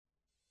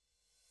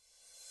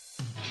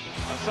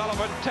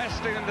O'Sullivan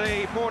testing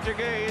the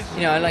Portuguese.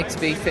 You know, I like to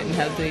be fit and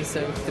healthy,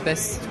 so the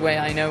best way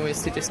I know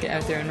is to just get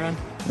out there and run.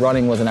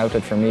 Running was an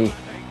outlet for me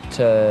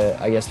to,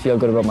 I guess, feel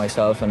good about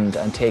myself and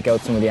take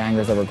out some of the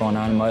angers that were going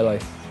on in my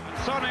life.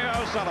 Sonia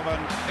O'Sullivan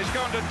is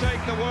going to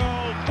take the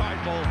world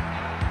title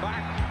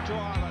back to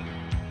Ireland.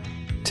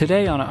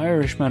 Today on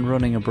Irishman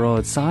Running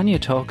Abroad, Sonia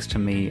talks to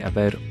me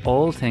about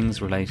all things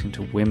relating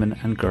to women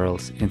and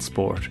girls in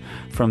sport,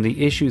 from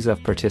the issues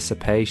of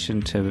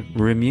participation to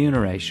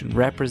remuneration,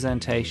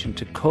 representation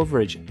to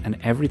coverage and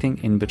everything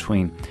in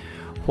between.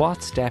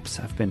 What steps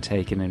have been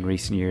taken in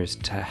recent years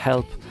to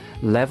help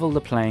level the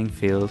playing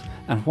field,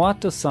 and what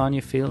does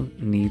Sonia feel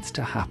needs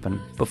to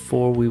happen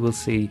before we will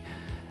see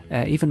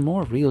even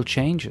more real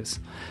changes?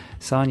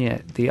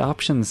 Sonia, the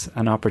options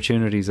and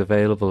opportunities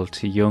available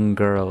to young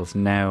girls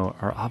now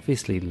are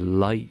obviously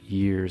light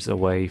years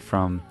away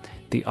from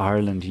the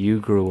Ireland you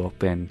grew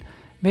up in.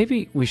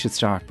 Maybe we should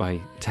start by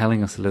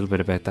telling us a little bit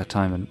about that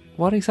time and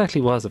what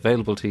exactly was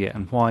available to you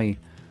and why,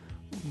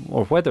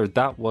 or whether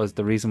that was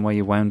the reason why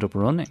you wound up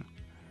running.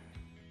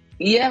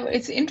 Yeah,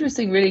 it's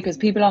interesting really, because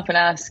people often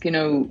ask, you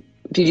know,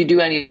 did you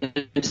do any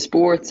other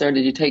sports or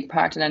did you take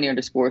part in any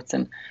other sports?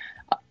 And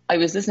I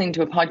was listening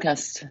to a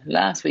podcast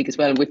last week as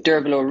well with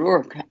Derval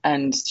O'Rourke,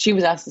 and she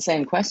was asked the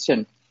same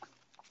question.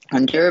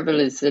 And Derval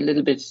is a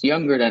little bit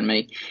younger than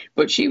me,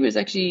 but she was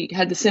actually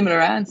had the similar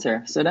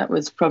answer. So that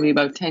was probably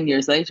about 10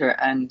 years later.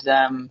 And,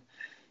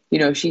 you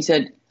know, she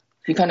said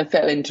she kind of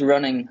fell into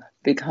running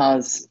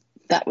because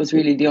that was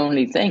really the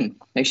only thing.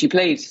 Like, she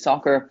played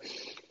soccer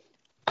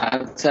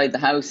outside the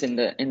house in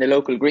the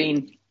local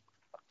green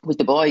with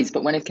the boys,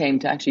 but when it came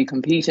to actually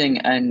competing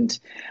and,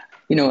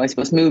 you know, I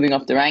suppose moving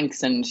up the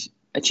ranks and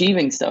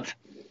achieving stuff,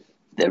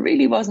 there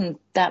really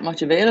wasn't that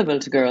much available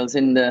to girls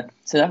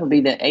so that would be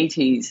the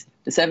 80s,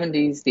 the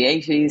 70s, the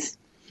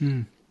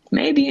 80s,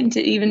 maybe into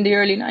even the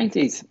early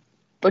 90s.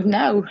 But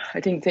now I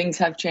think things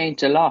have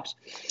changed a lot,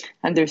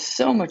 and there's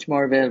so much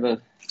more available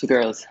to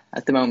girls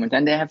at the moment,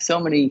 and they have so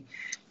many,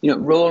 you know,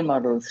 role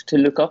models to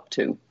look up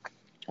to.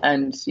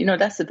 And, you know,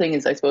 that's the thing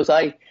is, I suppose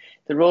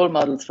the role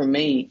models for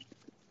me,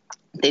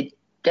 they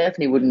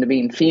definitely wouldn't have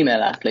been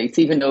female athletes,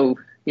 even though,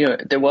 you know,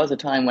 there was a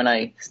time when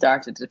I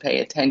started to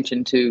pay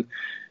attention to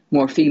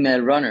more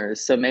female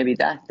runners. So maybe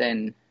that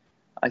then,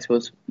 I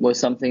suppose, was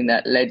something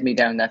that led me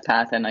down that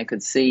path, and I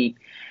could see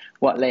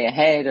what lay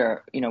ahead,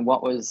 or, you know,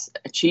 what was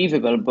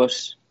achievable, but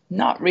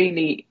not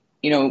really,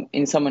 you know,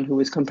 in someone who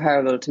was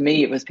comparable to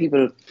me. It was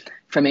people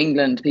from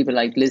England, people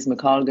like Liz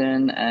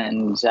McColgan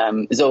and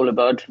Zola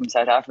Budd from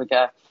South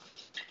Africa,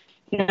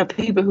 you know,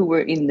 people who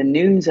were in the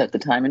news at the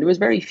time, and there was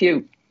very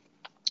few.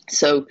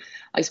 So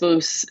I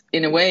suppose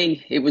in a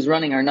way it was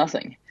running or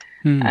nothing.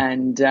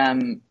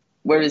 And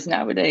whereas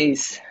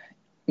nowadays,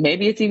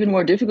 maybe it's even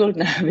more difficult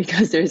now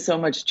because there's so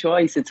much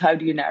choice. It's how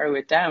do you narrow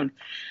it down?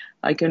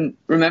 I can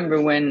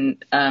remember when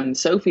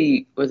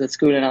Sophie was at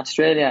school in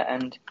Australia,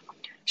 and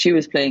she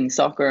was playing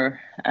soccer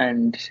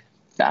and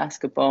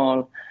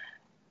basketball,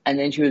 and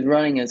then she was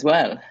running as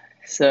well.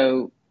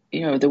 So,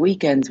 you know, the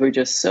weekends were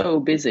just so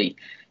busy.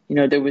 You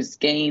know, there was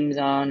games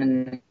on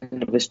and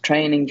there was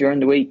training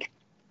during the week.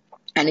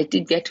 And it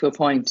did get to a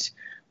point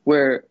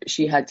where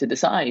she had to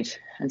decide.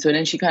 And so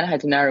then she kind of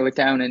had to narrow it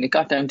down, and it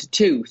got down to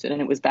two. So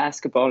then it was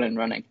basketball and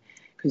running,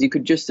 because you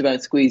could just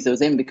about squeeze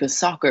those in, because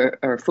soccer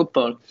or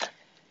football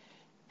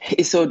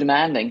is so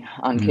demanding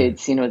on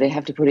kids. You know, they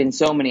have to put in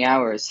so many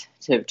hours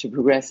to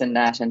progress in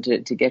that and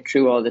to get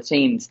through all the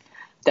teams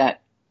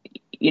that,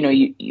 you know,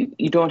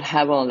 you don't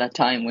have all that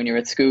time when you're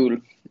at school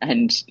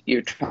and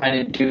you're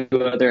trying to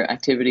do other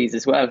activities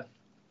as well.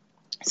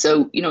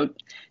 So, you know,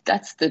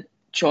 that's the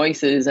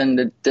choices and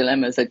the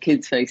dilemmas that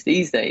kids face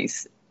these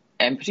days,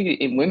 and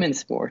particularly in women's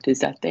sport, is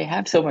that they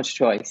have so much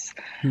choice.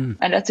 And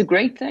that's a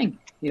great thing,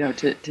 you know,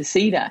 to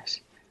see that.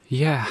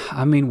 Yeah,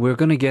 I mean, we're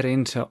going to get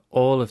into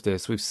all of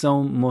this. We've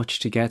so much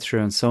to get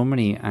through and so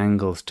many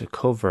angles to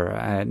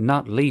cover,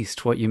 not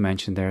least what you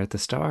mentioned there at the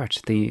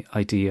start, the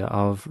idea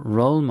of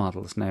role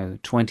models. Now,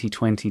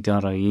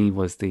 2020.ie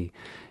was the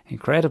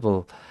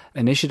incredible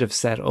initiative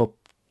set up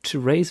to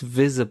raise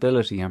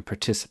visibility and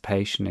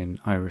participation in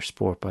Irish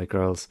sport by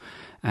girls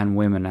and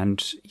women.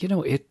 And, you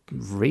know, it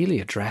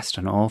really addressed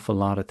an awful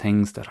lot of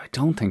things that I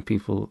don't think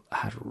people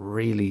had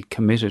really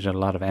committed a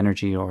lot of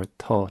energy or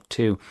thought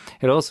to.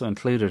 It also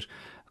included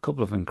a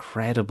couple of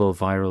incredible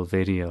viral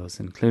videos,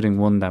 including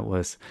one that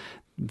was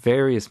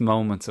various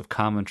moments of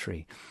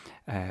commentary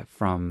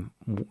from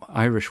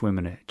Irish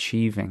women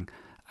achieving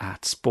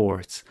at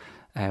sports.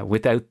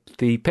 Without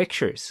the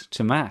pictures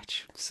to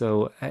match.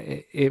 So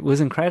it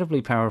was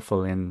incredibly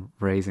powerful in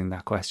raising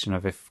that question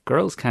of, if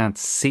girls can't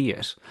see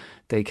it,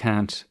 they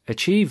can't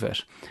achieve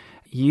it.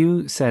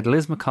 You said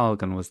Liz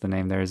McColgan was the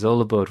name there.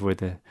 Zola Budd were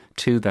the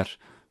two that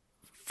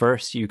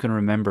first you can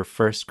remember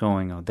first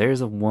going, oh,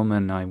 there's a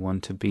woman I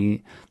want to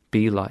be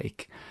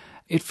like.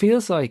 It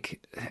feels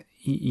like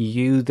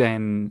you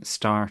then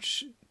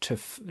start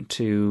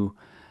to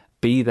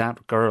be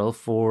that girl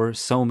for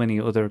so many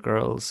other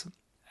girls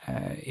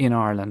in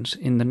Ireland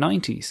in the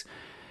 90s.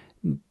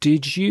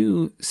 Did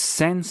you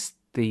sense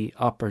the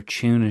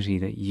opportunity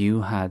that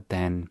you had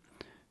then?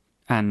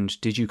 And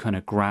did you kind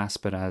of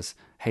grasp it as,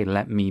 hey,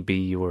 let me be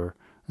your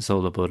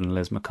Zola Budd and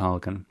Liz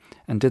McColgan?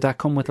 And did that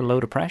come with a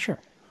load of pressure?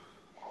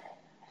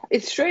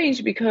 It's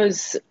strange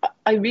because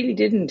I really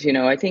didn't,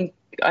 I think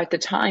at the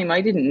time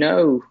I didn't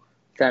know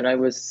that I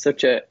was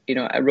such a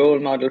role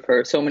model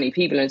for so many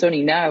people. And it's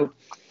only now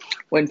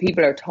when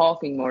people are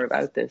talking more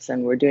about this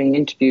and we're doing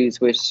interviews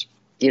with,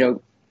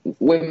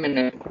 women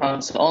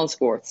across all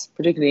sports,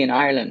 particularly in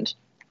Ireland,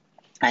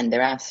 and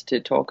they're asked to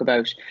talk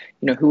about,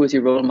 who was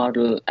your role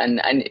model?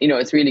 And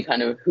it's really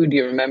kind of, who do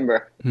you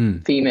remember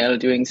female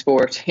doing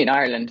sport in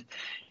Ireland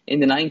in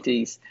the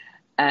 90s?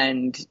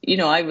 And,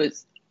 I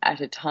was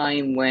at a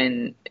time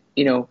when,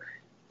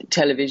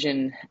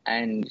 television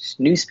and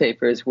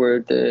newspapers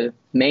were the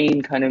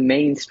main kind of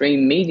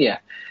mainstream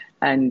media.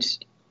 And,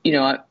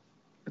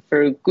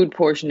 for a good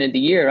portion of the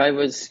year, I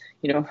was,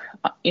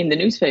 in the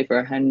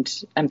newspaper and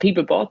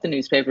people bought the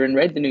newspaper and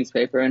read the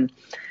newspaper and,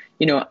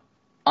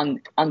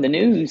 on the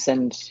news.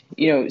 And,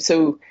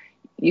 so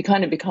you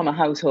kind of become a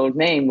household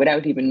name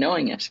without even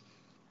knowing it.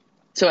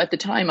 So at the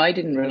time, I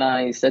didn't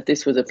realize that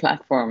this was a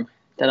platform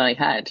that I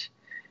had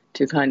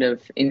to kind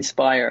of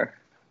inspire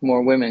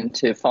more women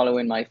to follow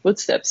in my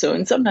footsteps. So,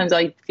 and sometimes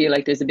I feel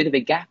like there's a bit of a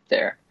gap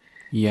there.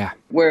 Yeah.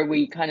 Where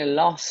we kind of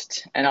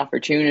lost an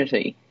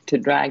opportunity to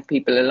drag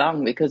people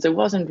along because there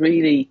wasn't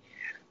really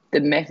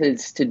the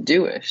methods to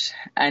do it.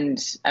 And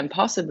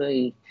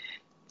possibly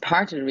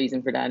part of the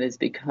reason for that is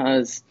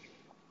because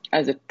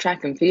as a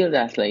track and field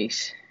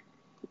athlete,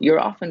 you're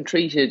often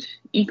treated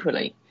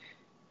equally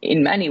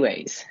in many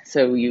ways.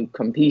 So you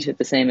compete at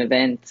the same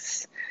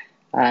events.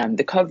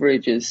 The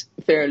coverage is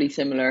fairly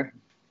similar.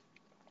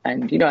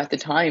 And, at the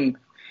time,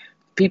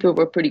 people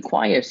were pretty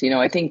quiet.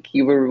 I think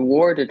you were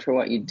rewarded for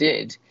what you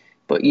did,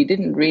 but you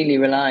didn't really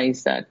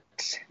realize that,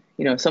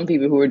 some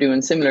people who were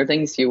doing similar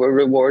things to you were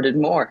rewarded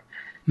more.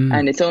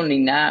 And it's only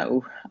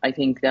now, I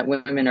think, that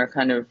women are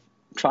kind of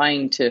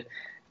trying to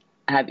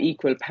have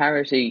equal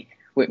parity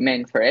with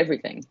men for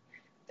everything,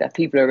 that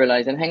people are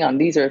realizing, hang on,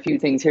 these are a few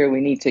things here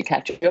we need to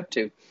catch up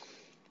to.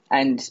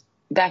 And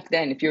back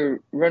then, if you're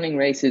running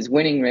races,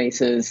 winning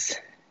races,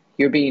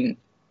 you're being,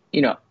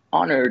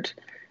 honored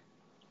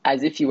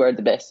as if you were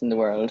the best in the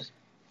world,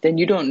 then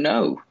you don't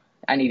know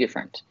any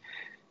different.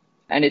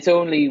 And it's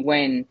only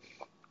when,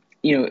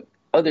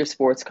 other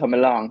sports come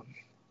along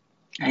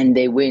and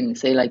they win,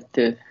 say like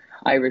the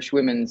Irish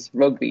women's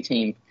rugby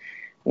team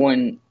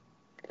won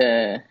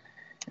the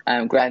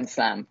Grand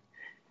Slam.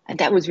 And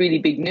that was really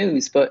big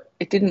news, but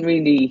it didn't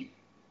really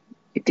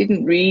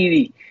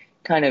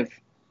kind of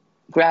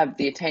grab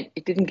the attention.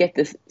 It didn't get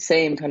the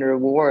same kind of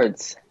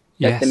rewards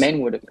that the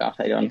men would have got,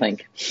 I don't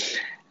think.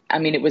 I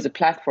mean, it was a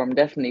platform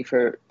definitely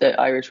for the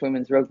Irish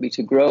women's rugby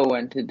to grow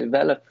and to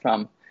develop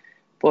from.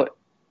 But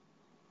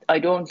I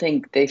don't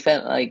think they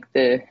felt like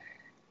the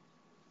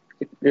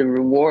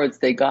rewards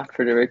they got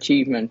for their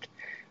achievement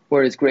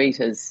were as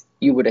great as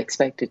you would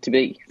expect it to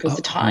be. Because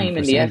the time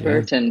and the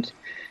effort and,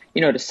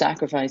 the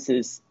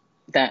sacrifices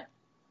that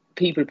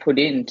people put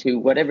into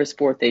whatever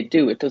sport they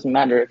do, it doesn't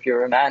matter if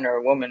you're a man or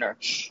a woman or,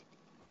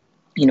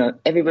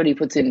 everybody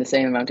puts in the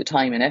same amount of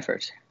time and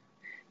effort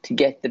to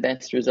get the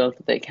best result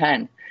that they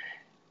can.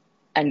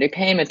 And there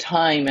came a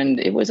time, and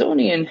it was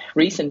only in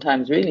recent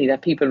times really,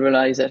 that people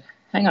realised that,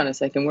 hang on a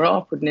second, we're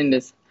all putting in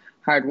this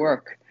hard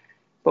work,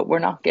 but we're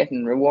not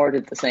getting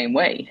rewarded the same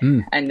way.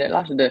 And a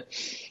lot of the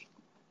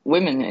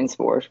women in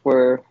sport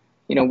were,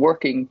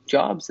 working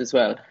jobs as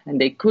well, and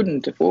they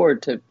couldn't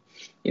afford to,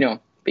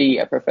 be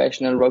a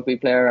professional rugby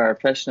player or a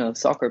professional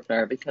soccer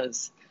player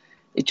because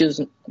it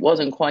just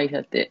wasn't quite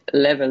at the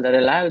level that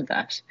allowed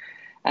that.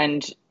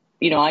 And,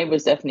 I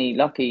was definitely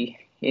lucky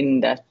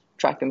in that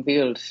track and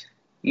field.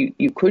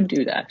 You could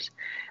do that.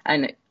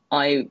 And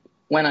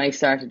when I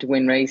started to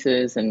win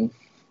races and,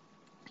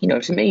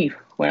 to me,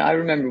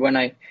 when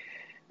I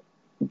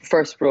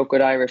first broke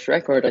an Irish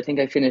record, I think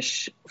I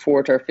finished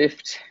 4th or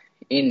 5th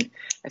in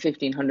a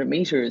 1500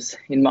 meters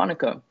in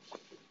Monaco.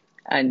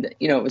 And,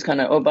 it was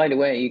kind of, oh, by the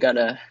way, you got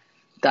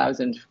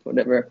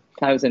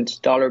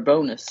 $1,000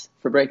 bonus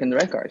for breaking the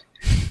record.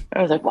 And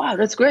I was like, wow,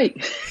 that's great.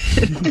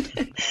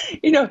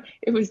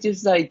 It was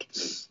just like,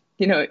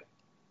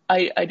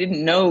 I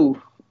didn't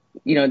know,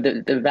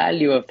 the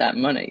value of that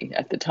money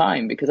at the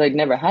time because I'd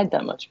never had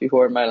that much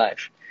before in my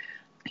life.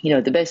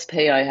 The best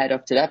pay I had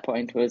up to that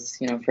point was,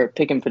 for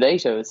picking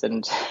potatoes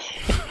and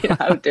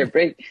out there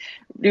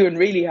doing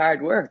really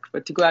hard work.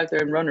 But to go out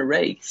there and run a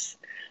race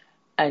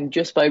and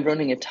just by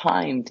running a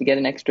time to get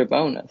an extra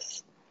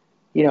bonus,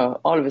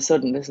 all of a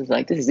sudden this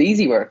is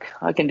easy work.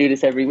 I can do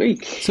this every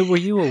week. So were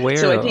you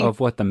aware of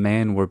what the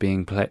men were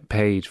being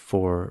paid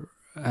for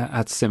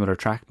at similar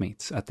track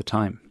meets at the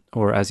time?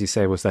 Or as you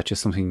say, was that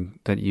just something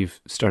that you've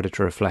started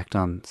to reflect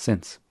on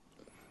since?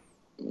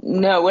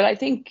 No, well, I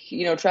think,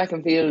 track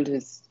and field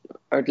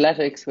or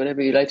athletics,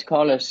 whatever you like to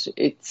call it,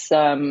 it's,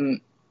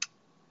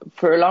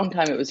 for a long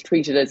time it was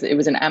treated as, it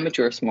was an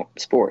amateur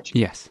sport.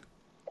 Yes.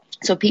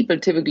 So people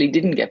typically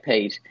didn't get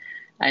paid.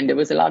 And there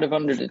was a lot of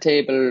under the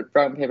table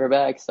brown paper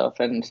bag stuff.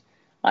 And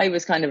I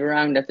was kind of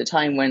around at the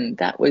time when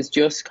that was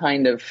just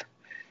kind of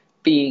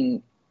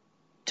being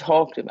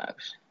talked about.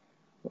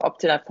 Up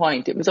to that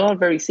point, it was all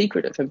very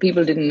secretive and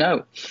people didn't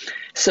know.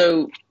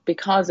 So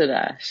because of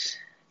that,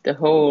 the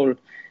whole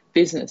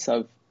business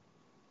of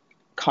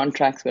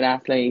contracts with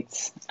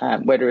athletes,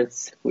 whether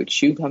it's with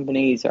shoe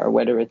companies or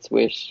whether it's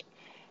with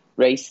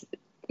race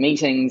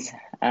meetings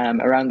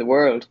around the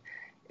world,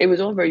 it was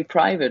all very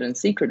private and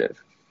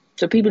secretive.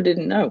 So people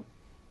didn't know.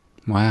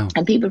 Wow.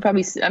 And people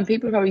probably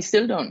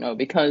still don't know,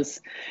 because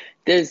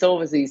there's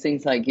always these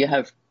things like you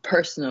have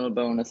personal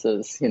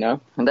bonuses, and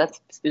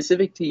that's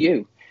specific to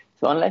you.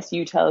 So unless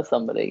you tell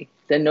somebody,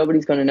 then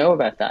nobody's going to know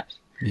about that.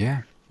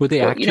 Yeah. Were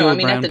they actual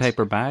brown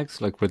paper bags?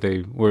 Like, were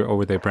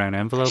they brown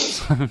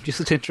envelopes? I'm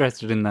just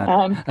interested in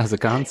that as a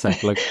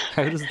concept. Like,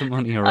 how does the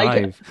money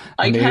arrive?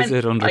 Is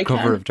it under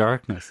cover of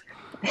darkness?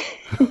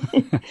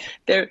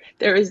 There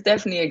is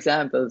definitely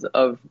examples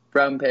of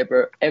brown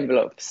paper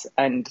envelopes,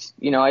 and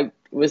I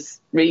was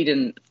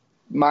reading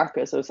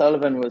Marcus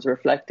O'Sullivan was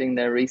reflecting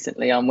there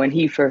recently on when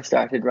he first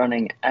started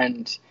running,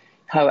 and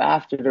how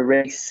after the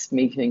race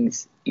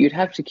meetings you'd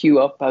have to queue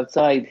up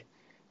outside.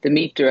 The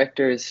meet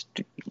directors,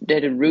 they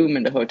had a room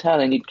in the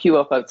hotel, and you'd queue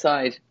up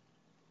outside,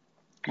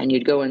 and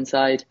you'd go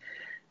inside,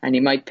 and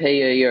you might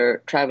pay your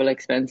travel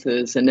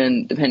expenses, and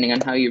then depending on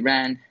how you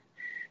ran,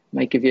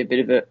 might give you a bit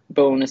of a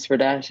bonus for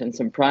that and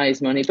some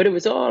prize money. But it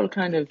was all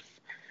kind of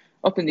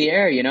up in the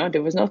air,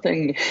 there was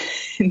nothing,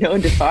 no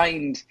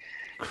defined.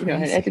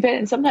 It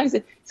depends. Sometimes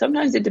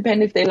it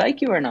depends if they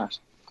like you or not.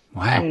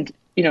 Wow. And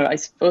I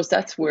suppose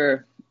that's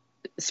where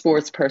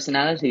sports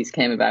personalities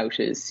came about.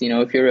 Is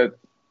if you're a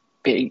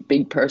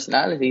big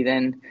personality,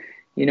 then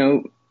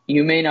you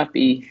may not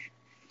be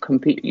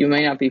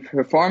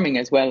performing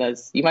as well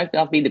as you might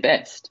not be the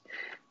best,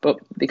 but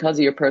because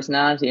of your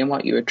personality and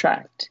what you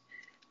attract,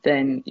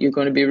 then you're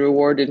going to be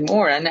rewarded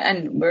more.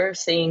 And we're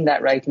seeing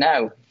that right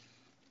now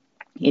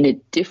in a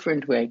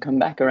different way come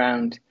back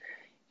around,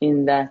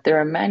 in that there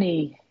are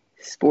many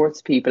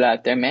sports people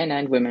out there, men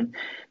and women,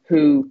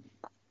 who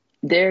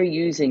they're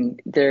using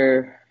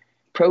their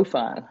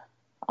profile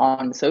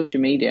on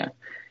social media,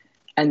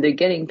 and they're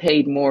getting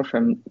paid more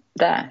from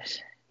that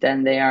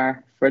than they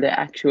are for the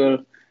actual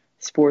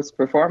sports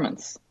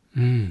performance.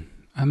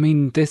 I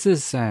mean, this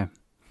is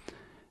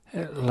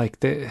like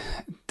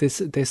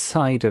this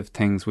side of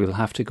things we'll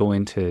have to go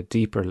into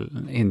deeper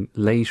in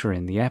later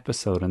in the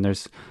episode, and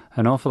there's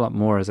an awful lot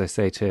more, as I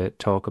say, to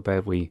talk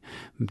about. We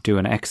do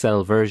an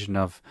Excel version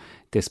of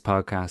this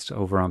podcast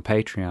over on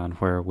Patreon,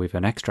 where we've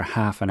an extra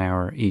half an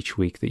hour each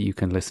week that you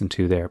can listen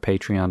to there,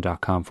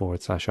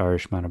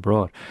 patreon.com/Irishman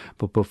Abroad.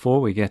 But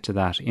before we get to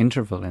that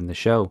interval in the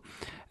show,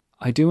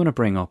 I do want to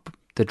bring up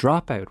the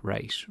dropout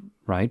rate,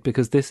 right?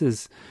 Because this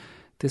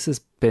has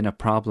been a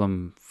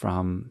problem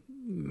from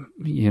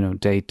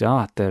day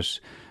dot, that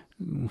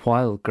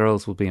while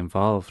girls will be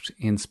involved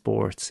in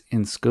sports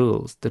in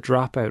schools, the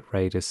dropout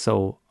rate is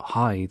so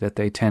high that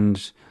they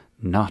tend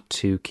not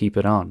to keep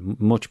it on,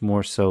 much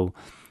more so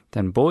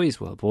than boys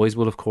will. Boys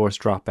will, of course,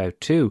 drop out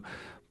too,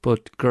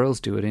 but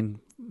girls do it in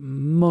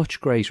much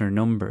greater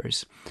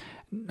numbers.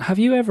 Have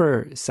you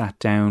ever sat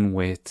down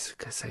with,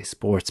 say,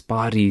 sports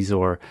bodies,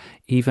 or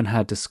even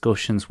had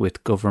discussions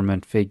with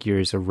government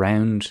figures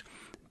around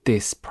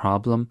this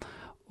problem?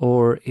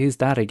 Or is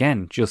that,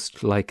 again,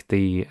 just like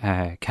the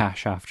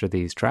cash after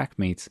these track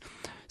meets,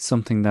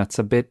 something that's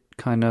a bit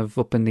kind of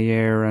up in the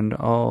air, and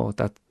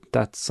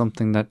that's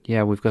something that,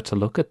 we've got to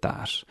look at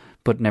that,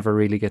 but never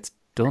really gets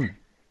done?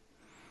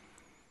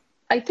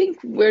 I think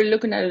we're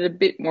looking at it a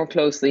bit more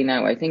closely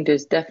now. I think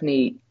there's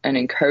definitely an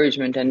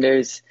encouragement, and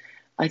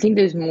I think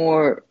there's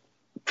more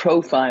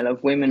profile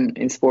of women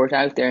in sport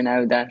out there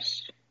now, that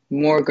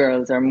more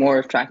girls are more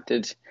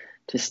attracted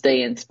to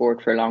stay in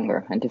sport for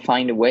longer and to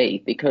find a way.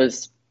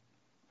 Because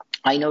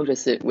I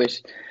notice it with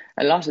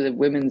a lot of the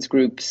women's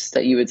groups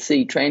that you would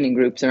see, training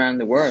groups around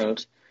the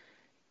world.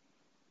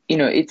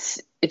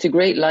 It's a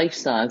great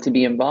lifestyle to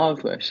be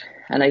involved with.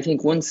 And I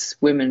think once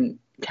women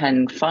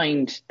can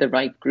find the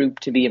right group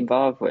to be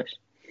involved with,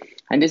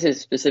 and this is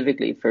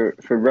specifically for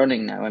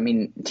running now, I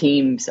mean,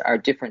 teams are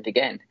different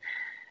again,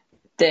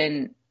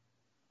 then,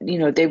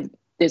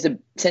 there's a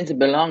sense of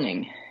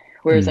belonging.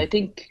 Whereas I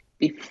think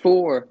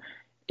before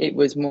it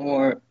was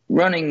more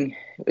running,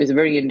 it was a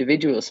very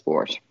individual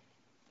sport.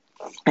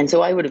 And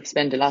so I would have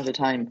spent a lot of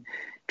time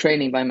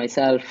training by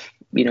myself,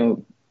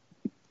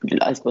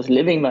 I suppose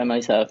living by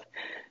myself.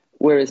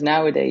 Whereas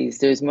nowadays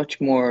there's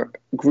much more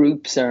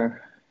groups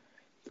are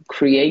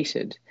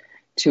created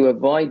to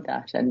avoid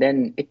that. And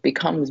then it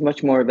becomes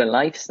much more of a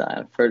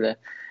lifestyle for the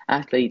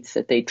athletes,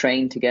 that they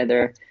train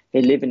together,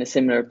 they live in a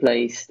similar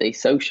place, they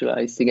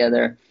socialize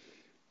together.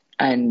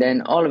 And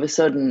then all of a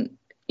sudden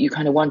you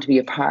kind of want to be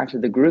a part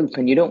of the group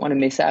and you don't want to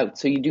miss out.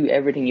 So you do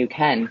everything you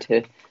can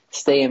to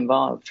stay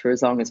involved for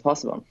as long as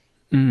possible.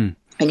 And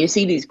you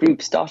see these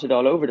groups dotted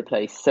all over the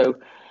place. So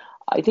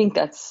I think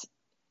that's,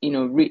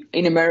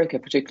 in America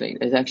particularly,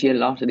 there's actually a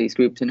lot of these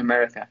groups in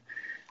America.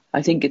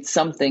 I think it's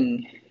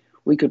something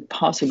we could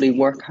possibly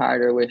work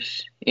harder with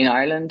in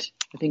Ireland.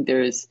 I think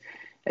there's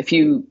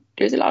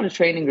there's a lot of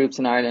training groups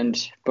in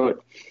Ireland, but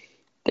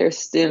they're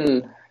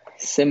still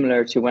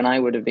similar to when I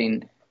would have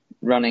been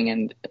running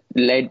and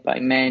led by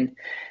men.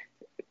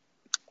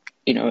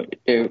 You know,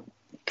 they're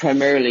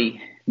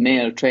primarily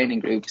male training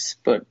groups,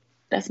 but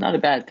that's not a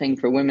bad thing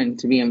for women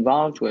to be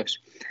involved with.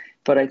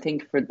 But I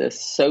think for the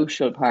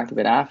social part of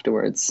it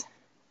afterwards,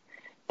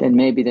 then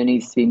maybe there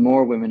needs to be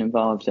more women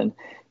involved, and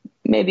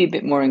maybe a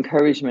bit more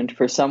encouragement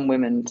for some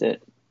women to,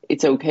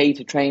 it's okay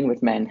to train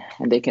with men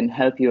and they can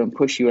help you and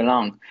push you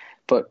along.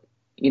 But,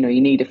 you know,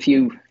 you need a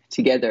few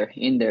together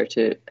in there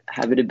to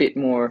have it a bit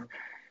more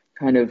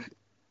kind of,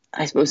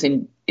 I suppose,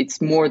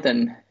 it's more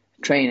than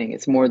training,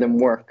 it's more than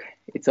work.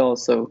 It's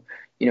also,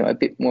 you know, a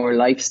bit more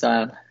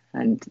lifestyle,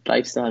 and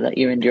lifestyle that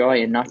you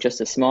enjoy and not just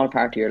a small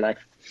part of your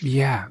life.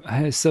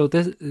 Yeah, so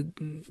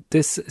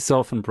this is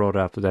often brought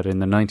up that in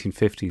the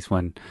 1950s,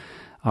 when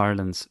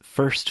Ireland's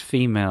first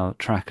female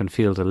track and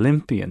field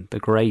Olympian, the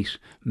great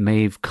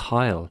Maeve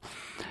Kyle,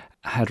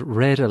 had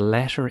read a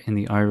letter in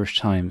the Irish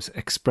Times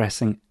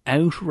expressing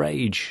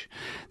outrage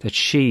that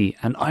she,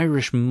 an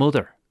Irish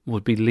mother,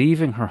 would be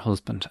leaving her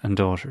husband and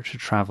daughter to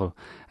travel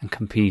and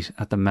compete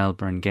at the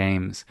Melbourne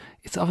Games.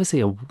 It's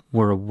obviously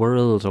we're a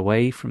world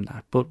away from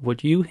that, but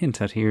what you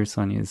hint at here,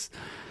 Sonia, is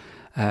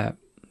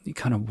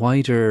kind of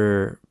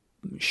wider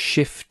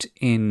shift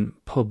in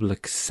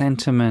public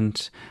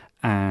sentiment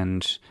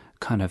and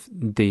kind of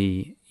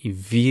the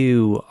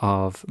view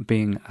of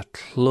being a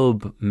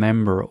club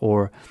member,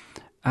 or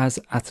as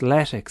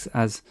athletics,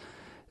 as,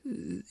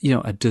 you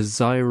know, a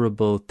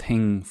desirable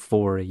thing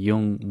for a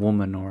young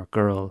woman or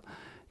girl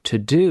to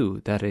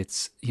do, that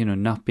it's, you know,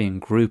 not being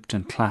grouped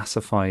and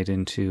classified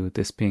into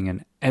this being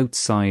an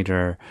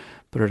outsider,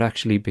 but it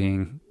actually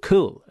being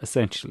cool,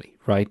 essentially,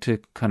 right? To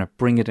kind of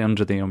bring it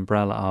under the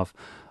umbrella of,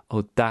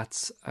 oh,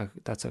 that's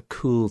a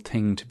cool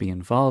thing to be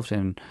involved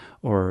in,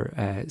 or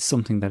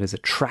something that is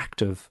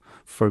attractive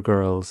for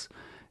girls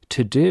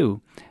to do.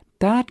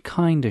 That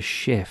kind of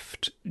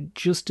shift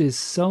just is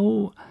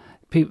so,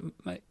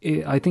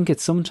 I think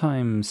it's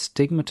sometimes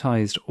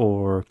stigmatized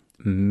or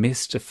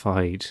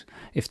mystified,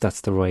 if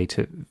that's the way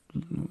to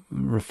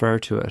refer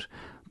to it.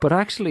 But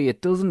actually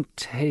it doesn't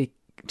take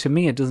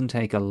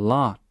a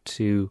lot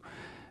to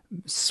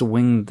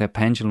swing the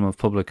pendulum of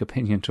public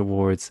opinion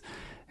towards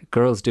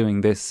girls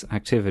doing this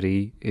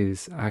activity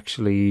is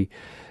actually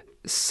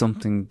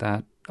something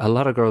that a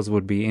lot of girls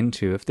would be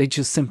into if they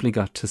just simply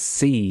got to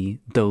see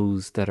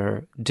those that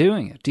are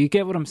doing it. Do you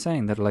get what I'm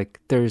saying? That, like,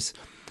 there's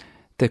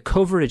the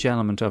coverage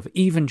element of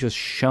even just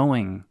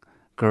showing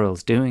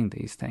girls doing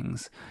these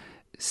things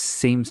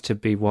seems to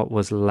be what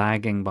was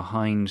lagging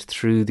behind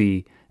through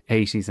the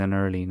 80s and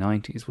early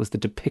 90s, was the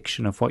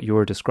depiction of what you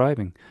were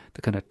describing,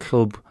 the kind of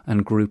club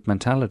and group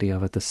mentality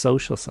of it, the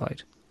social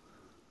side.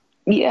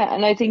 Yeah,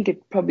 and I think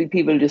it probably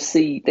people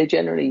they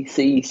generally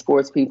see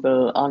sports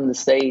people on the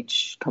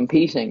stage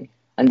competing,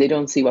 and they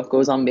don't see what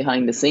goes on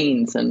behind the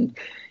scenes. And,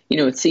 you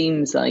know, it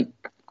seems like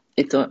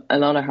it's a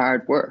lot of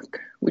hard work,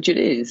 which it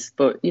is,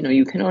 but, you know,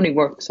 you can only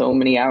work so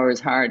many hours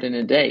hard in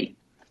a day.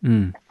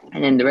 And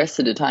then the rest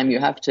of the time you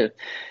have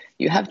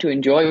to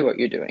enjoy what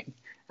you're doing,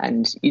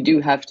 and you do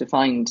have to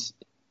find,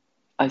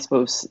 I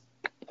suppose,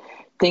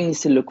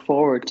 things to look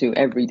forward to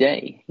every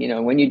day. You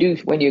know, when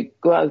you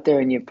go out there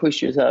and you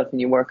push yourself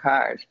and you work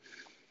hard,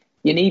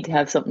 you need to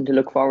have something to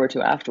look forward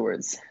to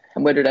afterwards.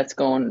 And whether that's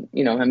going,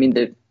 you know, I mean,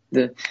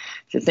 the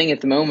thing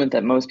at the moment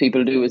that most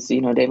people do is, you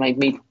know, they might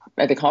meet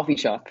at a coffee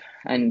shop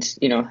and,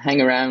 you know,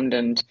 hang around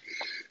and,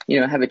 you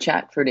know, have a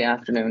chat for the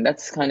afternoon.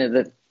 That's kind of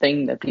the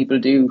thing that people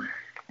do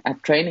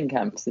at training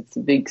camps. It's a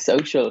big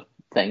social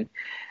thing,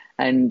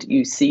 and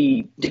you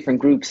see different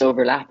groups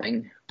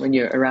overlapping when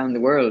you're around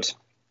the world,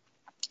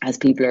 as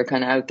people are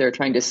kind of out there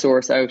trying to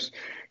source out,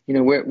 you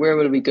know, where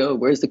will we go?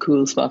 Where's the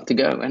cool spot to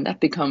go? And that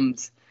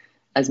becomes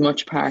as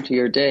much part of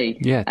your day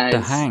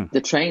as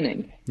the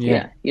training.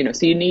 Yeah. You know,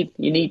 so you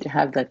need to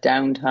have that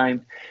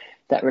downtime,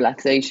 that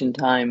relaxation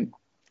time.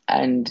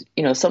 And,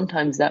 you know,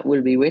 sometimes that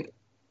will be with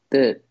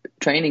the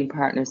training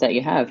partners that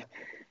you have.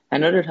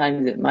 And other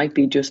times it might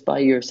be just by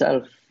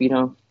yourself, you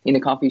know, in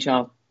a coffee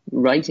shop,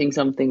 writing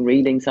something,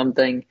 reading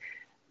something,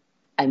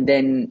 and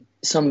then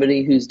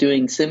somebody who's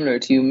doing similar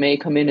to you may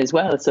come in as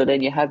well. So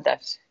then you have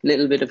that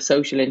little bit of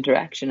social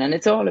interaction, and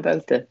it's all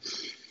about the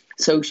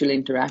social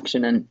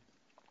interaction and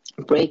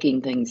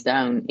breaking things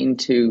down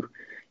into,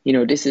 you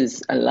know, this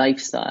is a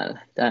lifestyle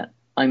that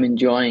I'm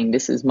enjoying.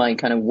 This is my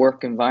kind of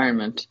work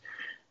environment,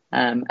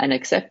 and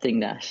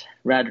accepting that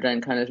rather than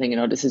kind of thinking,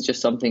 oh, this is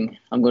just something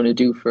I'm going to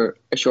do for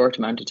a short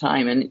amount of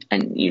time.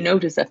 And you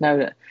notice that now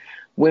that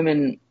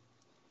women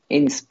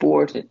in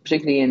sport,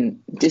 particularly in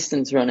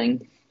distance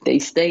running, they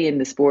stay in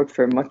the sport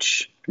for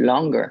much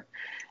longer,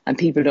 and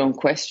people don't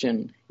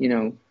question, you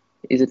know,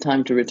 is it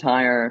time to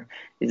retire?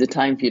 Is it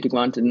time for you to go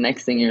on to the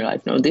next thing in your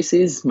life? No, this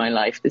is my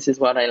life. This is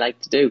what I like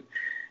to do.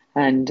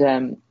 And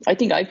I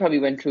think I probably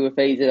went through a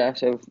phase of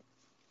that, of,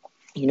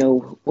 you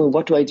know, well,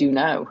 what do I do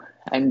now?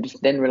 And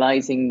then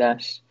realizing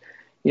that,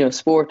 you know,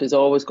 sport is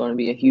always going to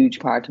be a huge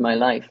part of my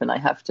life, and I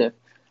have to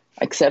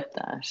accept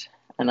that,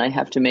 and I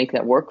have to make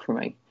that work for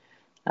me.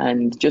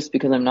 And just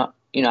because I'm not,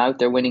 out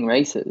there winning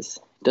races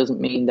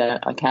doesn't mean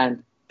that I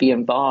can't be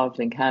involved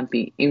and can't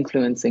be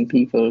influencing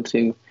people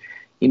to,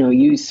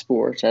 use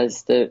sport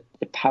as the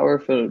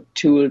powerful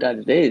tool that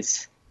it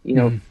is,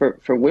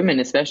 for women,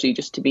 especially,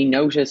 just to be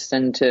noticed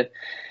and to,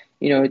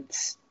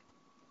 it's,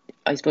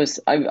 I suppose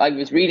I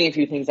was reading a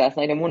few things last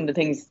night, and one of the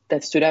things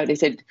that stood out, they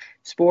said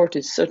sport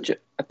is such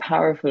a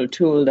powerful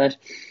tool that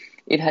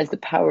it has the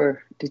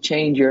power to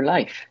change your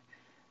life.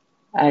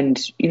 And,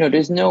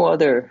 there's no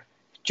other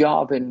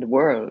job in the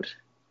world,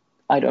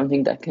 I don't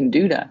think, that can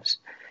do that,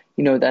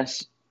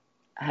 that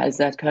has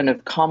that kind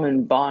of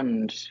common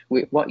bond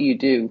with what you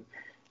do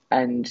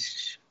and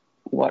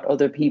what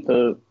other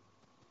people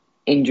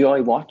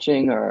enjoy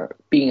watching or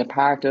being a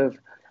part of.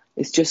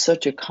 It's just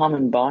such a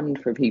common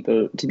bond for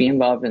people to be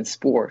involved in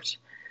sport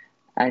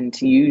and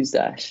to use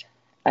that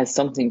as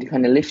something to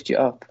kind of lift you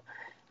up,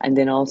 and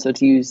then also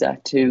to use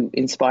that to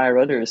inspire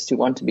others to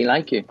want to be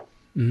like you.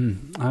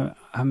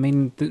 I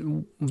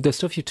mean, the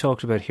stuff you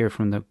talked about here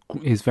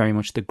is very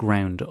much the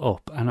ground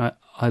up, and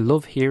I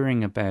love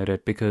hearing about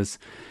it, because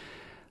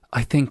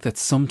I think that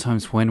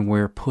sometimes when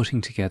we're putting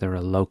together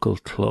a local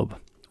club,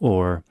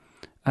 or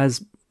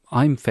as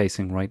I'm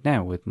facing right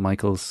now with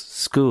Michael's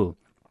school,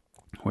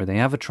 where they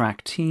have a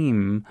track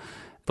team,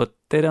 but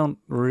they don't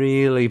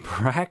really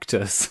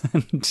practice,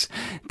 and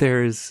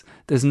there's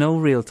no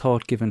real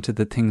thought given to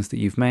the things that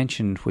you've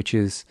mentioned, which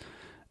is,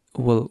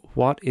 well,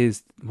 what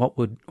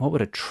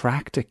would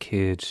attract a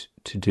kid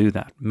to do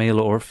that, male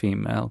or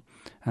female,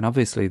 and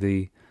obviously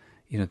the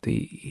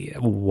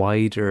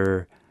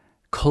wider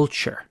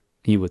culture,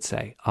 you would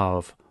say,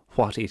 of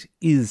what it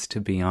is to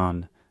be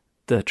on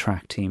the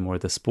track team or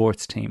the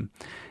sports team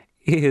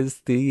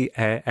is the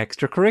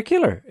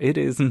extracurricular. It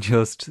isn't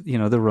just,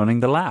 the running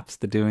the laps,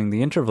 the doing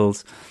the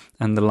intervals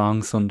and the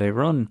long Sunday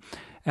run.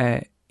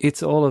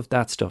 It's all of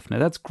that stuff. Now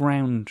that's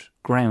ground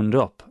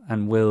up,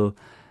 and will,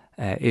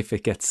 if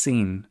it gets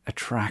seen,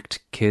 attract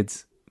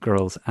kids,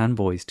 girls and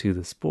boys to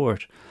the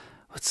sport.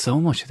 But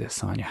so much of this,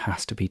 Sonia,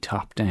 has to be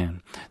top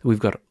down. We've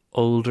got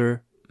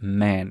older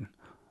men,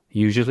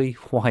 usually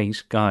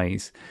white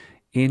guys,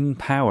 in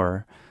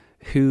power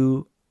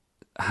who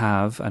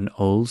have an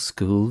old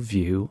school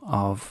view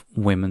of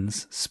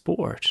women's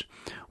sport.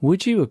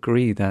 Would you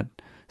agree that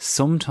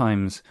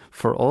sometimes,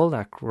 for all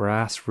that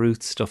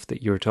grassroots stuff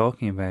that you're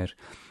talking about,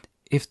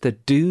 if the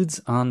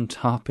dudes on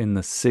top in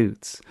the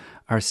suits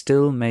are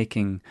still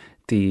making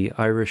the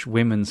Irish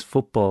women's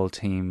football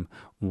team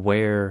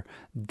wear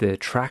the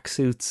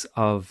tracksuits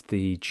of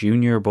the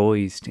junior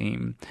boys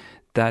team,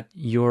 that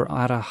you're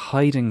at a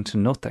hiding to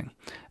nothing?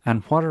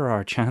 And what are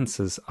our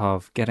chances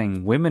of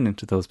getting women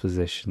into those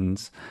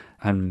positions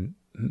and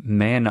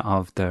men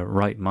of the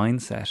right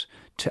mindset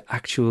to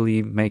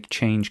actually make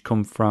change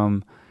come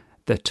from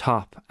the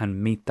top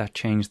and meet that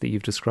change that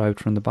you've described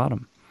from the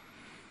bottom?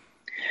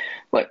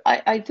 Well,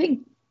 I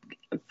think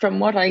from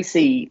what I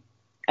see,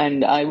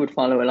 and I would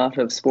follow a lot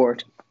of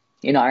sport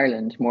in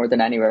Ireland more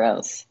than anywhere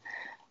else,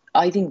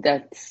 I think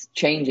that's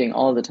changing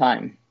all the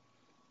time.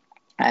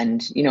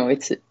 And,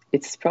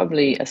 it's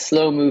probably a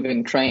slow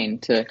moving train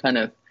to kind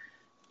of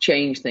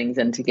change things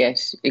and to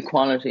get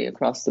equality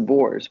across the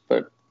board.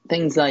 But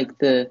things like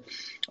the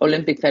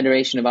Olympic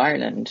Federation of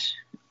Ireland,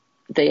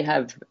 they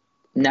have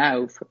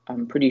now,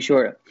 I'm pretty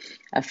sure,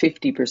 a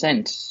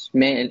 50%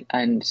 male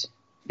and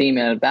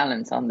female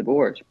balance on the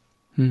board.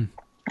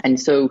 And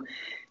so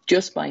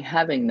just by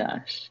having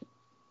that,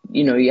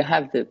 you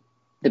have the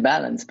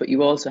balance, but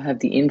you also have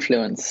the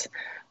influence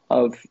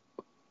of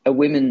a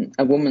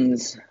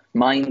woman's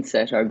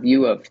mindset or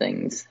view of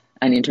things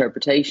and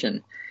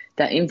interpretation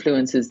that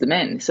influences the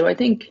men. So I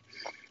think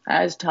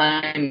as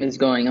time is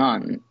going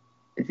on,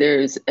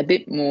 there's a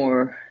bit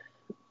more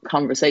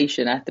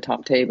conversation at the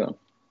top table,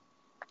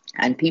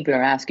 and people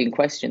are asking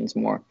questions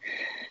more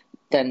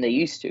than they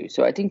used to.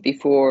 So I think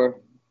before,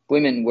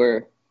 women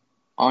were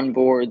on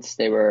boards,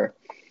 they were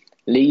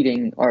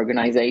leading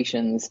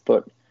organizations,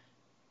 but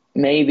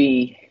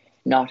maybe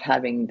not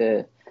having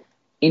the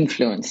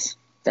influence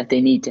that they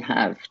need to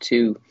have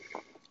to,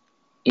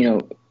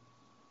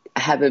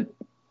 have a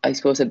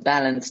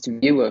balanced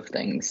view of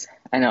things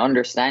and an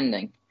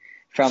understanding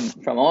from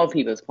all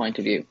people's point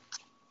of view.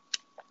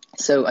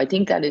 So I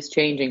think that is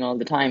changing all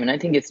the time, and I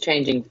think it's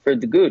changing for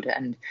the good.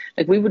 And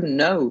we wouldn't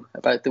know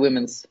about the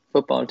women's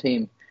football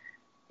team,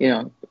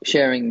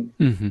 sharing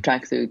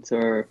tracksuits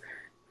or,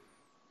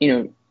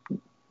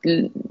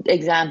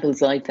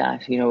 examples like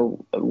that,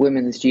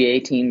 women's GA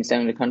teams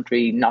down the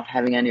country not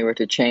having anywhere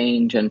to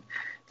change, and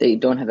they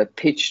don't have a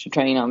pitch to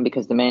train on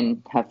because the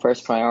men have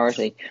first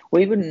priority.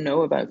 We wouldn't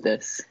know about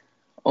this,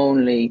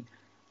 only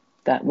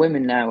that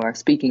women now are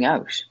speaking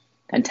out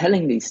and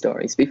telling these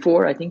stories.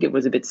 Before, I think it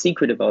was a bit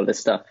secretive, all this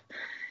stuff.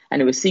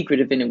 And it was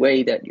secretive in a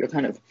way that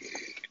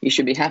you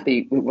should be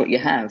happy with what you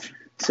have,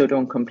 so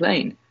don't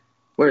complain.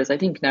 Whereas I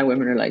think now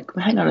women are like,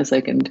 hang on a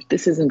second,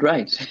 this isn't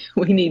right.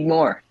 We need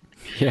more.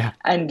 Yeah.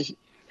 And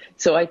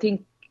so I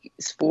think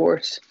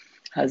sport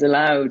has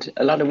allowed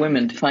a lot of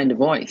women to find a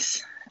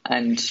voice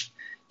and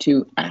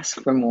to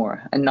ask for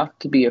more and not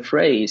to be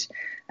afraid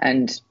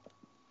And,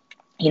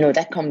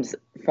 that comes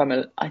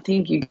from I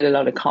think you get a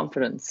lot of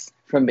confidence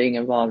from being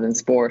involved in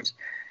sport.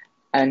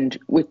 And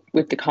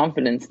with the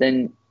confidence,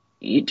 then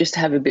you just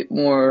have a bit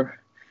more,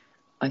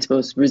 I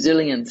suppose,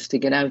 resilience to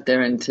get out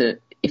there and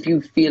if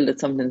you feel that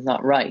something's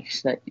not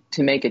right,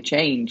 to make a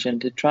change and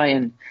to try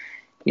and,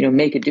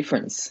 make a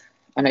difference.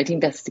 And I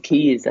think that's the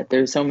key, is that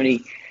there's so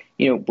many,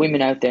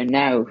 women out there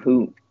now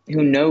who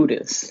know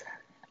this,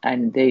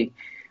 and they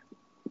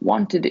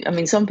want to do. I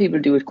mean, some people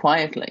do it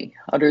quietly.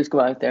 Others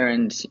go out there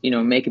and,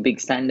 make a big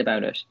stand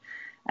about it.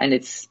 And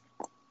it's,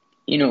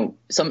 you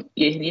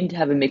need to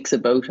have a mix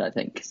of both, I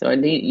think. So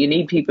you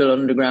need people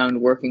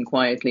underground working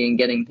quietly and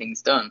getting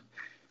things done.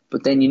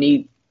 But then you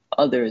need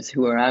others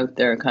who are out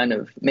there kind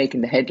of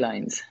making the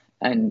headlines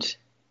and,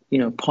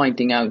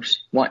 pointing out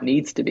what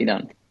needs to be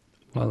done.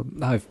 Well,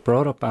 I've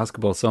brought up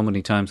basketball so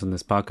many times on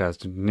this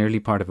podcast, nearly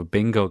part of a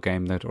bingo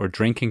game or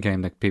drinking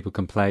game that people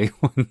can play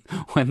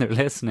when they're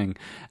listening.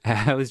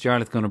 How is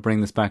Jarlath going to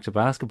bring this back to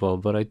basketball?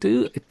 But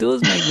it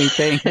does make me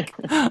think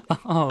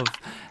of,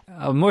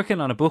 I'm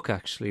working on a book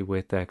actually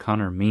with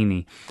Conor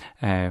Meany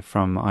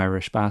from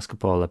Irish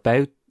Basketball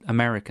about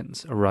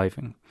Americans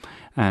arriving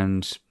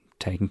and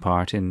taking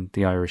part in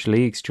the Irish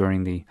leagues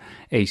during the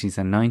 80s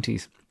and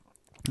 90s.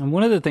 And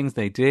one of the things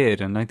they did,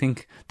 and I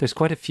think there's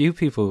quite a few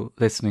people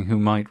listening who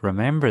might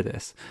remember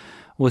this,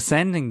 was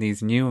sending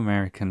these new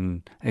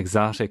American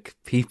exotic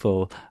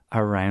people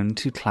around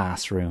to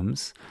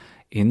classrooms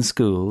in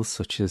schools,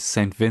 such as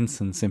St.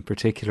 Vincent's in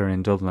particular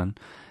in Dublin.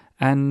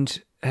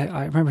 And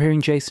I remember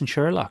hearing Jason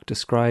Sherlock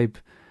describe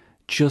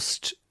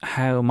just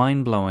how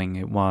mind-blowing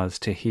it was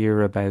to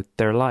hear about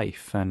their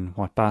life and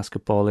what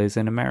basketball is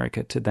in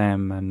America to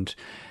them. And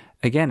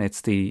again,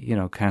 it's the,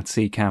 can't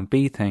see, can't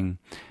be thing.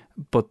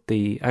 But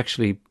the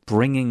actually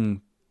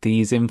bringing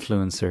these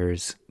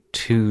influencers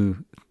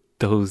to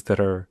those that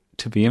are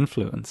to be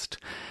influenced.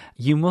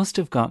 You must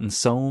have gotten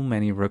so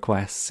many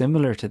requests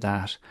similar to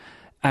that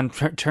and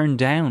turned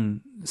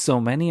down so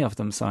many of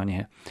them,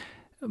 Sonia.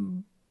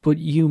 But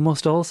you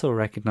must also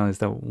recognise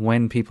that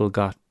when people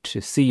got to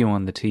see you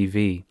on the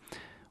TV,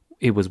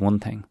 it was one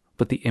thing.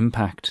 But the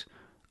impact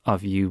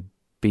of you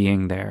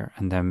being there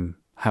and them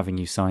having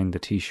you sign the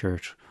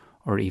T-shirt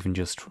or even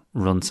just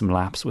run some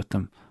laps with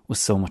them was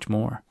so much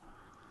more.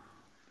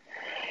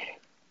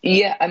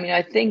 Yeah, I mean,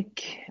 I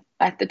think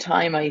at the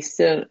time it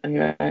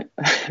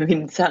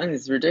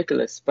sounds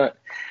ridiculous, but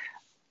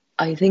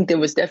I think there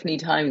was definitely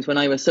times when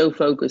I was so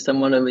focused on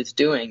what I was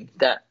doing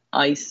that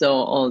I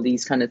saw all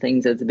these kind of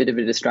things as a bit of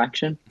a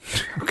distraction.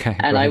 Okay.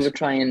 And right. I would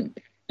try and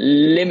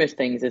limit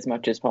things as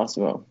much as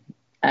possible.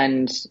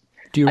 And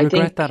do you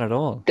regret that at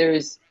all?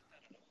 There's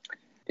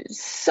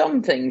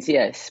some things,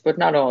 yes, but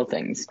not all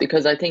things,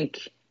 because I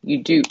think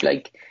you do,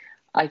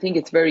 I think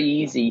it's very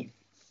easy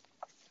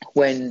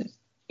when,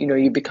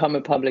 you become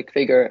a public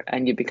figure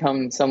and you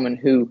become someone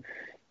who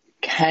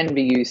can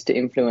be used to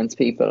influence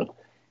people,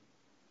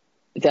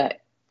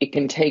 that it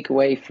can take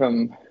away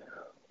from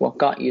what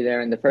got you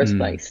there in the first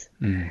place.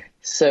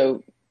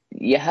 So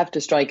you have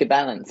to strike a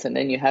balance, and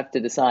then you have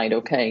to decide,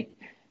 okay,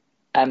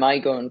 am I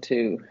going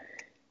to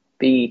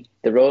be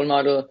the role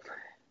model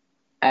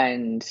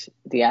and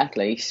the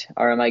athlete,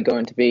 or am I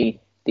going to be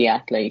the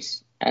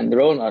athlete and the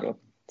role model?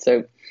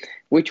 So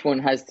which one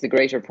has the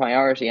greater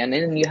priority? And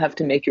then you have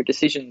to make your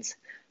decisions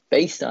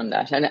based on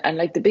that. And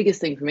the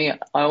biggest thing for me, I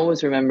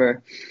always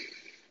remember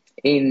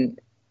when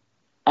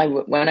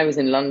I was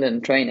in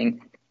London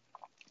training,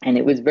 and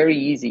it was very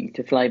easy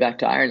to fly back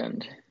to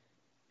Ireland,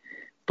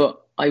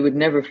 but I would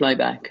never fly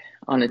back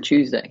on a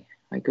Tuesday.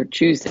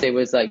 Tuesday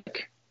was that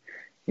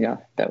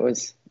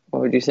was,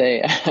 what would you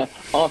say,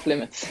 off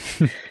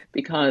limits,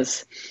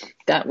 because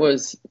that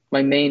was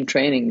my main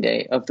training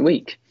day of the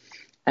week.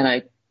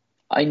 And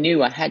I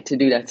knew I had to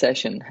do that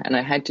session, and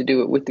I had to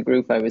do it with the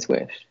group I was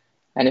with.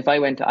 And if I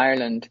went to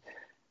Ireland,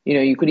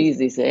 you could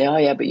easily say, oh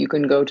yeah, but you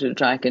can go to the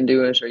track and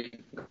do it, or you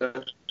can go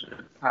to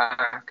the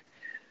park,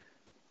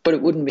 but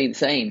it wouldn't be the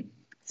same.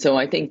 So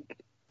I think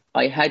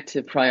I had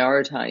to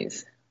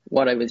prioritize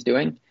what I was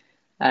doing.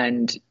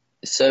 And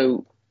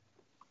so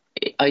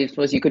I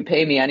suppose you could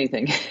pay me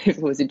anything. If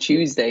it was a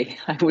Tuesday,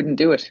 I wouldn't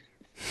do it.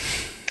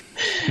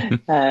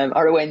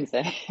 Or a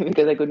Wednesday,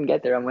 because I couldn't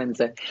get there on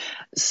Wednesday.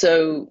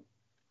 So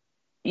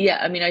yeah,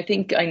 I mean, I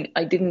think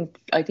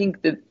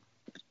the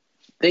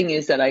thing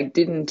is that I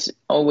didn't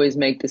always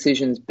make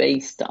decisions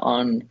based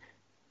on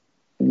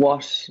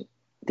what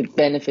the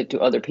benefit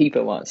to other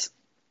people was.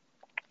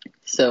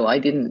 So I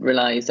didn't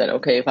realize that,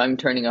 okay, if I'm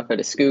turning up at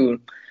a school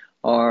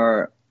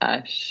or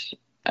at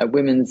a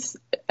women's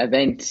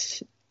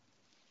event,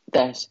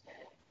 that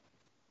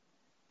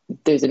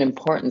there's an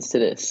importance to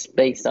this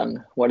based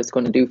on what it's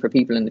going to do for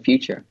people in the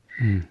future.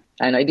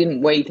 And I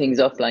didn't weigh things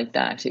up like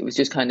that. It was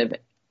just kind of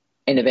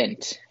an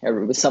event,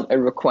 or it was a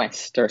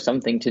request or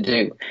something to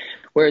do.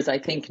 Whereas I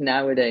think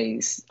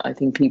nowadays, I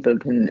think you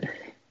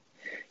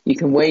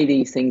can weigh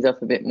these things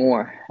up a bit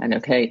more, and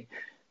okay,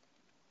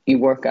 you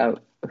work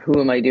out,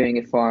 who am I doing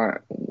it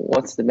for?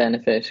 What's the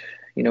benefit?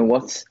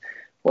 What's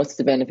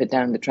the benefit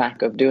down the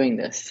track of doing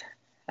this?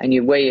 and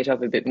you weigh it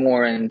up a bit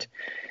more. And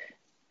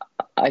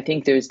I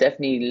think there's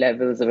definitely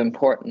levels of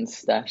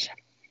importance that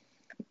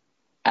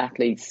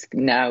athletes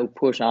now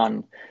put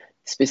on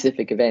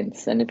specific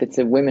events. And if it's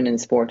a women in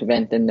sport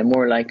event, then they're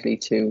more likely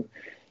to,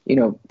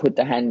 put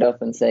their hand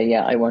up and say,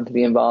 yeah, I want to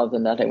be involved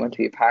in that. I want to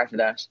be a part of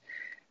that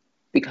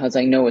because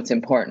I know it's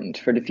important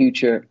for the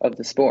future of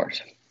the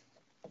sport.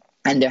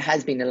 And there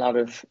has been a lot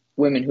of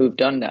women who've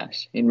done that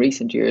in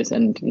recent years.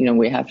 And,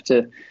 we have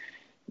to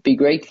be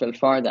grateful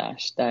for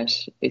that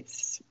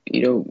it's,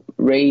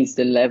 raised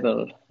the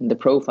level and the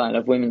profile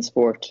of women's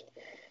sport,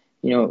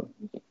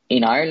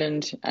 in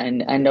Ireland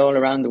and all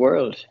around the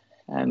world.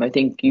 I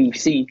think you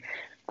see,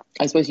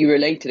 I suppose you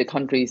relate to the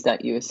countries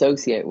that you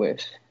associate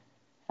with.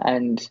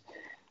 And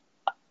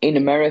in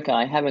America,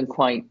 I haven't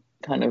quite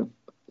kind of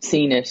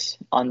seen it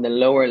on the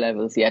lower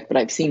levels yet, but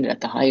I've seen it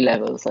at the high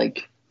levels.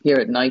 Like here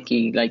at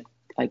Nike, like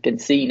I can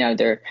see now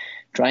they're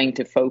trying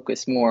to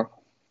focus more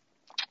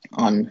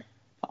on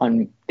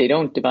they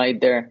don't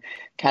divide their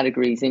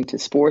categories into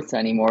sports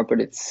anymore, but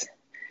it's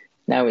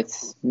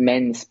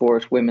men's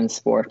sport, women's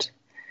sport,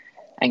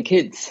 and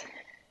kids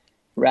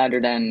rather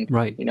than,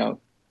 right.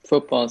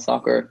 Football,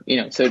 soccer,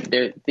 so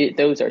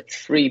those are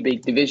three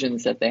big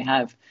divisions that they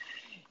have,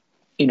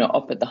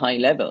 up at the high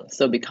level.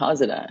 So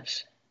because of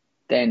that,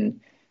 then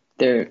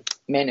their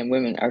men and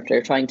women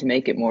they're trying to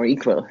make it more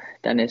equal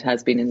than it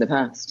has been in the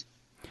past.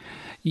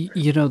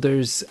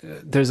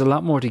 There's a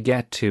lot more to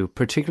get to,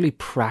 particularly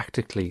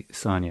practically,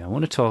 Sonia. I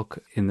want to talk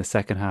in the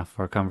second half of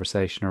our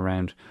conversation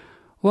around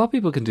what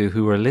people can do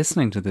who are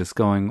listening to this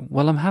going,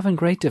 well, I'm having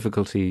great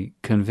difficulty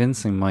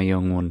convincing my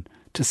young one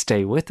to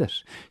stay with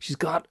it. She's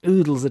got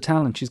oodles of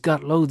talent. She's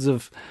got loads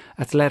of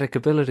athletic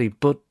ability,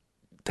 but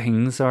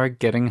things are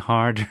getting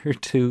harder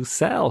to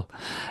sell.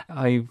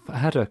 I've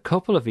had a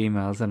couple of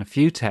emails and a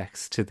few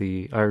texts to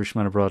the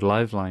Irishman Abroad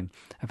live line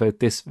about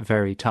this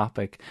very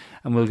topic,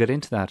 and we'll get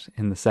into that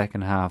in the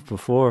second half.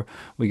 Before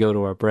we go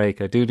to our break,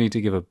 I do need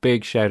to give a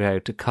big shout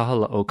out to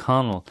Cathal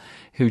O'Connell,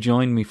 who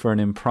joined me for an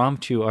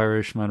impromptu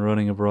Irishman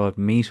Running Abroad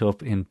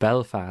meetup in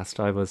Belfast.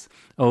 I was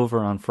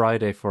over on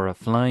Friday for a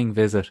flying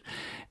visit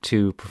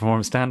to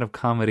perform stand-up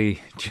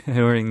comedy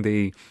during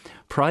the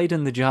Pride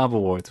in the Job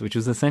Awards, which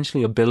was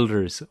essentially a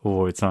builders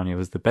award, Sonia. It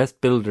was the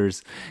best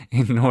builders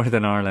in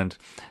Northern Ireland.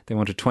 They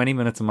wanted 20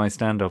 minutes of my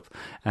stand-up,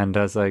 and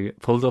as I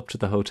pulled up to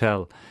the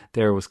hotel,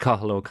 there was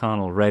Cathal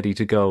O'Connell ready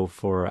to go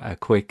for a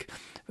quick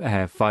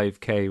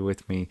 5k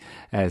with me.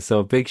 So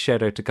a big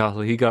shout out to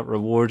Cathal. He got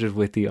rewarded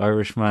with the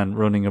Irishman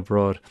Running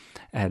Abroad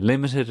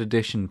limited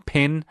edition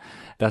pin.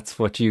 That's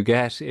what you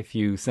get if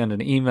you send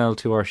an email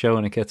to our show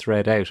and it gets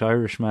read out.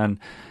 Irishman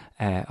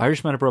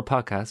Abroad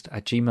podcast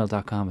at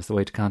gmail.com is the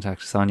way to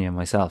contact Sonia and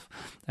myself,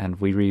 and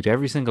we read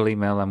every single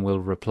email and we'll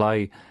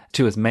reply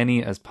to as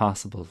many as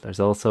possible. There's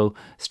also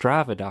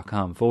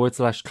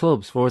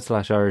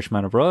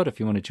strava.com/clubs/Irishman Abroad if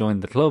you want to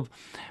join the club.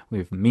 We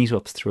have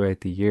meetups throughout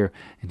the year,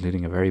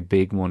 including a very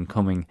big one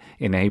coming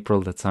in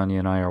April that Sonia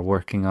and I are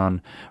working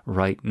on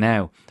right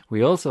now.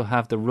 We also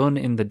have the Run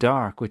in the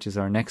Dark, which is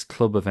our next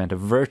club event, a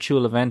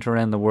virtual event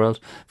around the world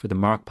for the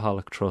Mark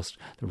Pollock Trust.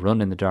 The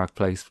Run in the Dark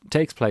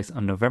takes place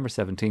on November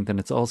 17th, and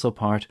it's also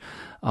part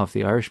of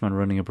the Irishman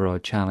Running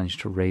Abroad challenge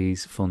to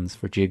raise funds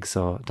for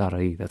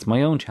Jigsaw.ie. That's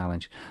my own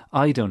challenge.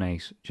 I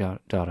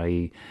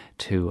donate.ie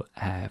to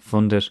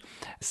fund it.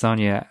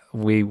 Sonia,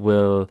 we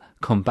will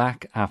come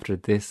back after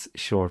this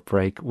short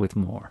break with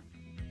more.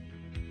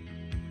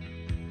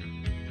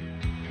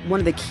 One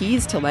of the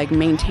keys to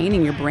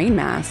maintaining your brain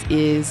mass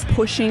is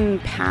pushing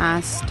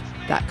past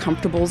that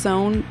comfortable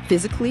zone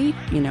physically,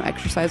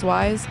 exercise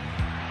wise.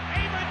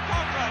 Eamon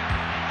Coghlan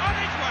on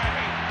his way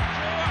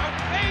to a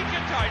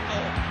major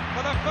title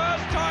for the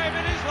first time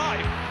in his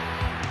life.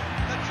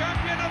 The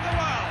champion of the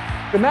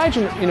world.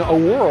 Imagine, a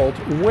world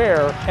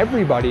where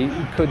everybody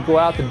could go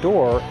out the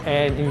door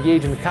and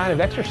engage in the kind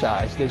of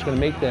exercise that's going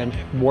to make them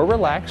more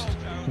relaxed,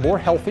 more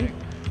healthy,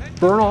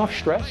 burn off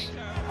stress,